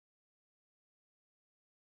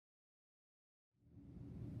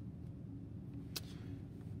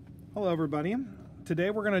Hello everybody.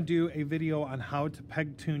 Today we're going to do a video on how to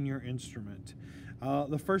peg tune your instrument.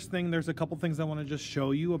 The first thing, there's a couple things I want to just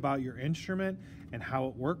show you about your instrument and how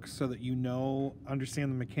it works so that you understand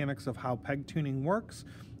the mechanics of how peg tuning works,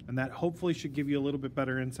 and that hopefully should give you a little bit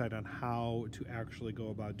better insight on how to actually go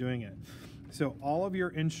about doing it. So all of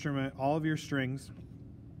your strings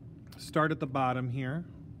start at the bottom here,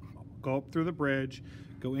 go up through the bridge,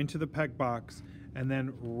 go into the peg box, and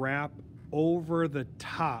then wrap over the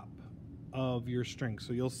top of your string.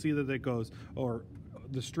 So you'll see that it goes, or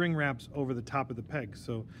the string wraps over the top of the peg.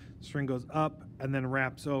 So the string goes up and then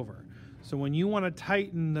wraps over. So when you want to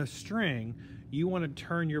tighten the string, you want to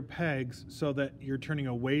turn your pegs so that you're turning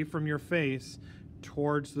away from your face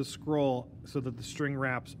towards the scroll so that the string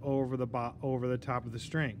wraps over the top of the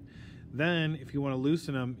string. Then if you want to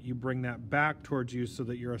loosen them, you bring that back towards you so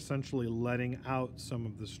that you're essentially letting out some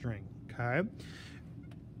of the string, okay?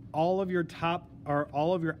 All of your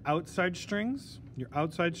outside strings,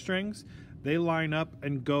 they line up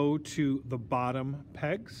and go to the bottom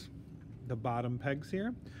pegs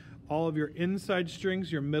here. All of your inside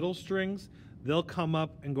strings, your middle strings, they'll come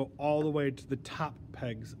up and go all the way to the top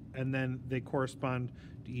pegs, and then they correspond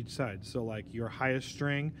to each side. So like your highest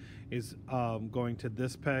string is going to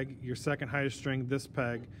this peg, your second highest string this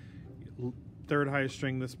peg, third highest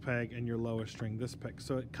string this peg, and your lowest string this peg.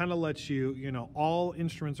 So it kind of lets you, all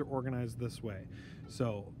instruments are organized this way.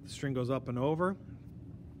 So the string goes up and over,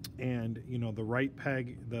 and the right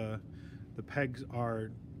peg, the pegs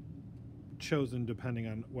are chosen depending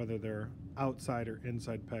on whether they're outside or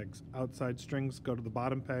inside pegs. Outside strings go to the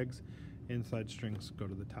bottom pegs, inside strings go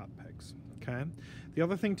to the top pegs. Okay. The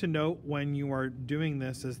other thing to note when you are doing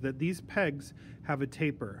this is that these pegs have a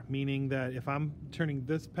taper, meaning that if I'm turning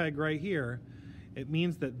this peg right here, it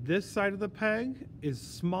means that this side of the peg is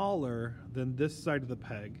smaller than this side of the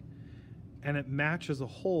peg, and it matches a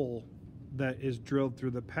hole that is drilled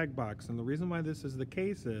through the peg box. And the reason why this is the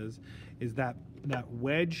case is that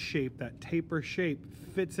wedge shape, that taper shape,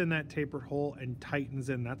 fits in that tapered hole and tightens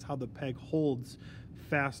in. That's how the peg holds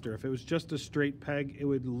faster. If it was just a straight peg, it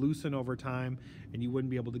would loosen over time and you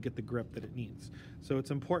wouldn't be able to get the grip that it needs. So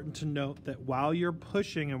it's important to note that while you're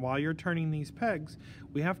pushing and while you're turning these pegs,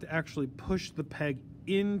 we have to actually push the peg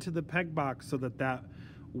into the peg box so that that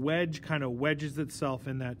wedge kind of wedges itself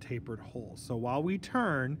in that tapered hole. So while we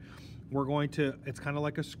turn, it's kind of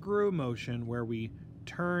like a screw motion where we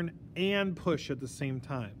turn and push at the same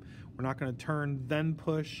time. We're not going to turn then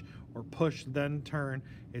push or push then turn.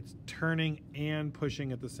 It's turning and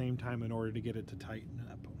pushing at the same time in order to get it to tighten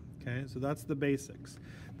up. Okay, so that's the basics.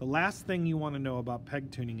 The last thing you want to know about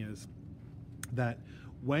peg tuning is that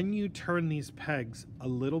when you turn these pegs, a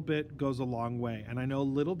little bit goes a long way. And I know a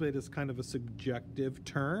little bit is kind of a subjective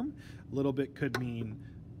term. A little bit could mean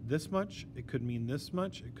this much, it could mean this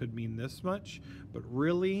much, it could mean this much, but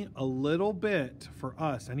really a little bit for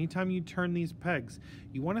us, anytime you turn these pegs,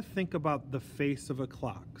 you want to think about the face of a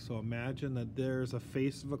clock. So imagine that there's a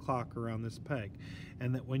face of a clock around this peg,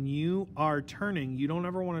 and that when you are turning, you don't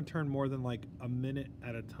ever want to turn more than like a minute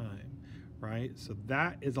at a time, right? So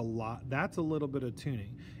that is a lot. That's a little bit of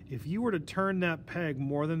tuning. If you were to turn that peg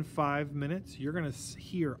more than 5 minutes, you're going to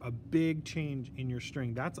hear a big change in your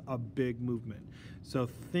string. That's a big movement. So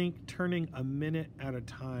think turning a minute at a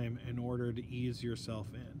time in order to ease yourself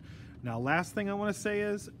in. Now, last thing I want to say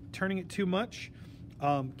is turning it too much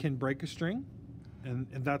can break a string. And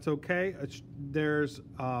that's okay. It's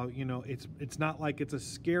not like it's a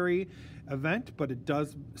scary event, but it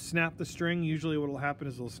does snap the string. Usually what will happen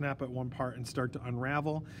is it'll snap at one part and start to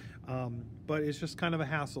unravel. But it's just kind of a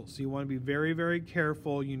hassle. So you want to be very, very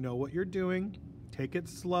careful. You know what you're doing. Take it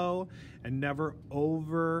slow and never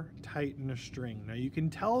over tighten a string. Now you can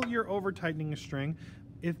tell you're over tightening a string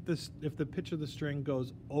if the pitch of the string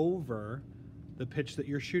goes over the pitch that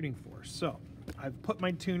you're shooting for. So I've put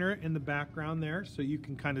my tuner in the background there so you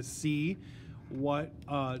can kind of see what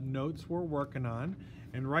notes we're working on.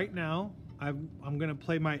 And right now, I'm going to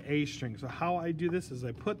play my A string. So how I do this is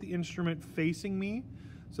I put the instrument facing me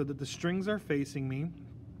so that the strings are facing me.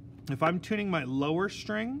 If I'm tuning my lower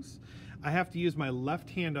strings, I have to use my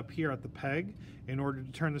left hand up here at the peg in order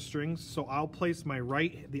to turn the strings. So I'll place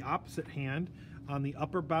the opposite hand on the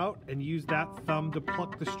upper bout and use that thumb to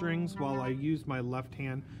pluck the strings while I use my left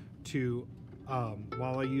hand to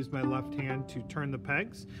turn the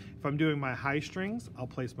pegs. If I'm doing my high strings, I'll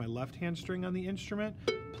place my left hand string on the instrument,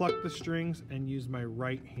 pluck the strings, and use my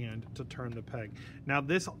right hand to turn the peg. Now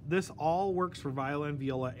this all works for violin,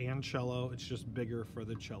 viola, and cello. It's just bigger for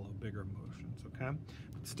the cello, bigger motions, okay?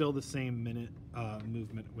 But still the same minute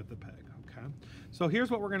movement with the peg, okay? So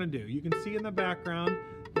here's what we're gonna do. You can see in the background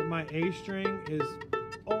that my A string is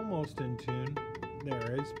almost in tune.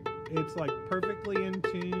 There is. It's like perfectly in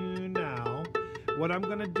tune now. What I'm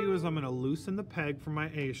gonna do is I'm gonna loosen the peg from my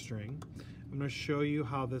A string. I'm gonna show you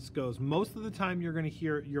how this goes. Most of the time you're gonna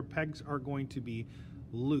hear your pegs are going to be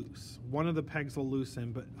loose. One of the pegs will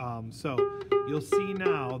loosen, but so you'll see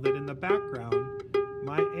now that in the background,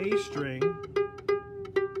 my A string,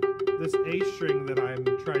 this A string that I'm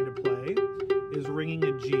trying to play is ringing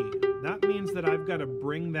a G. That means that I've got to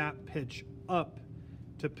bring that pitch up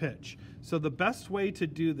to pitch. So the best way to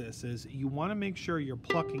do this is you want to make sure you're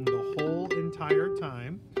plucking the whole entire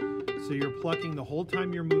time. So you're plucking the whole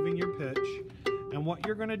time you're moving your pitch. And what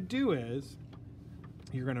you're going to do is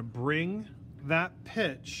you're going to bring that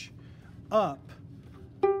pitch up.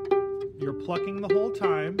 You're plucking the whole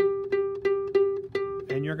time,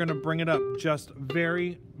 and you're going to bring it up just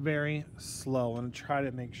very, very slow. And try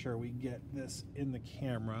to make sure we get this in the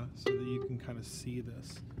camera so that you can kind of see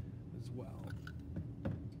this as well.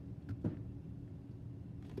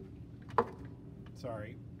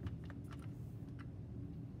 Sorry.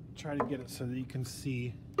 Try to get it so that you can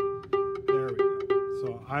see. There we go.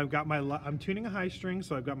 So I've got I'm tuning a high string,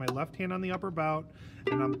 so I've got my left hand on the upper bout,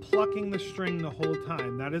 and I'm plucking the string the whole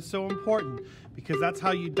time. That is so important because that's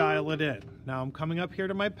how you dial it in. Now I'm coming up here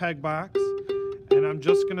to my peg box, and I'm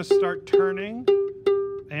just gonna start turning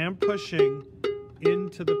and pushing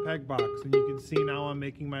into the peg box. And you can see now I'm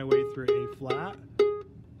making my way through A flat.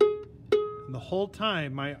 And the whole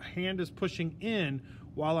time my hand is pushing in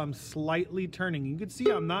while I'm slightly turning. You can see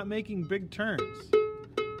I'm not making big turns,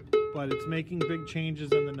 but it's making big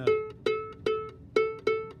changes in the note.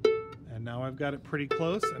 And now I've got it pretty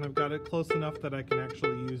close, and I've got it close enough that I can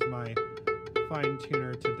actually use my fine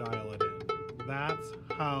tuner to dial it in. That's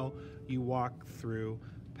how you walk through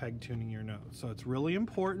peg tuning your notes. So it's really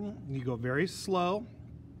important. You go very slow,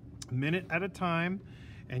 a minute at a time,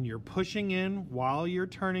 and you're pushing in while you're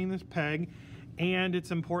turning this peg. And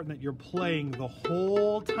it's important that you're playing the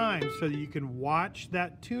whole time so that you can watch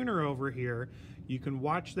that tuner over here. You can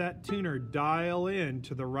watch that tuner dial in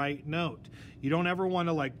to the right note. You don't ever want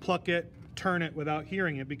to like pluck it, turn it without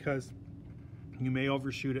hearing it, because you may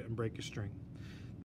overshoot it and break a string.